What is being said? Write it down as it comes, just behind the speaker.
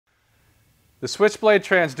The SwitchBlade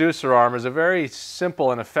Transducer Arm is a very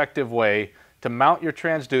simple and effective way to mount your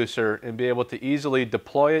transducer and be able to easily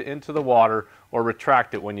deploy it into the water or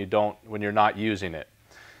retract it when you're not using it.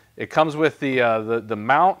 It comes with the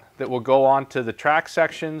mount that will go onto the track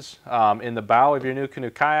sections in the bow of your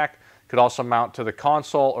NuCanoe kayak. It could also mount to the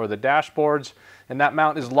console or the dashboards, and that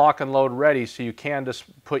mount is lock and load ready, so you can just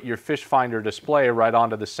put your fish finder display right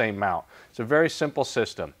onto the same mount. It's a very simple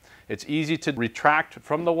system. It's easy to retract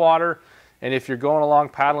from the water, and if you're going along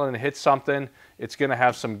paddling and hit something, it's going to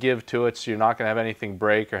have some give to it, so you're not going to have anything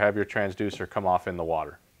break or have your transducer come off in the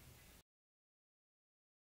water.